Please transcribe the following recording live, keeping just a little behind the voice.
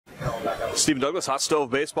Stephen Douglas, Hot Stove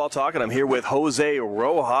Baseball Talk, and I'm here with Jose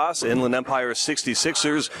Rojas, Inland Empire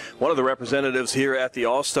 66ers, one of the representatives here at the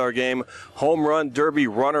All-Star Game. Home Run Derby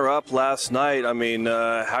runner-up last night. I mean,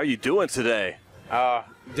 how are you doing today?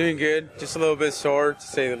 Doing good. Just a little bit sore, to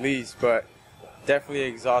say the least, but definitely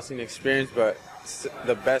an exhausting experience. But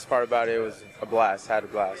the best part about it was a blast. Had a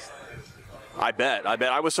blast. I bet.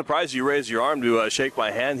 I was surprised you raised your arm to shake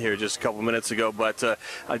my hand here just a couple minutes ago, but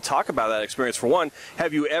talk about that experience. For one,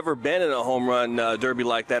 have you ever been in a home run derby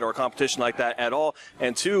like that or a competition like that at all?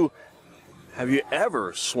 And two, have you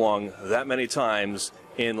ever swung that many times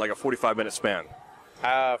in like a 45-minute span?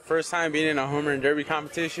 First time being in a home run derby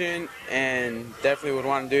competition, and definitely would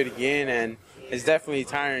want to do it again. And it's definitely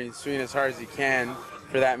tiring, swinging as hard as you can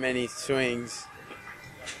for that many swings.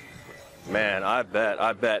 Man, I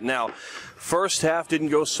bet. Now, first half didn't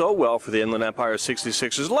go so well for the Inland Empire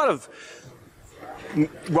 66ers. A lot of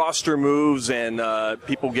roster moves and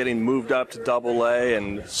people getting moved up to Double-A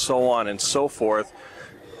and so on and so forth.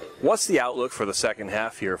 What's the outlook for the second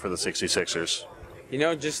half here for the 66ers? You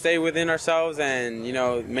know, just stay within ourselves, and, you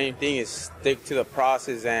know, the main thing is stick to the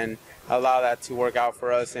process and allow that to work out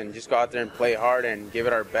for us, and just go out there and play hard and give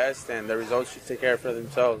it our best, and the results should take care for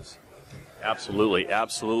themselves. Absolutely.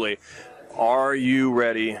 Are you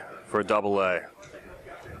ready for Double-A?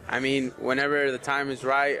 I mean, whenever the time is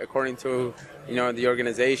right, according to, you know, the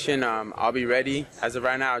organization, I'll be ready. As of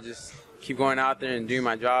right now, I'll just keep going out there and doing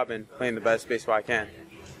my job and playing the best baseball I can.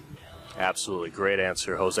 Absolutely. Great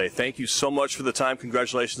answer, Jose. Thank you so much for the time.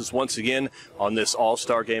 Congratulations once again on this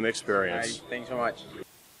All-Star Game experience. All right, thanks so much.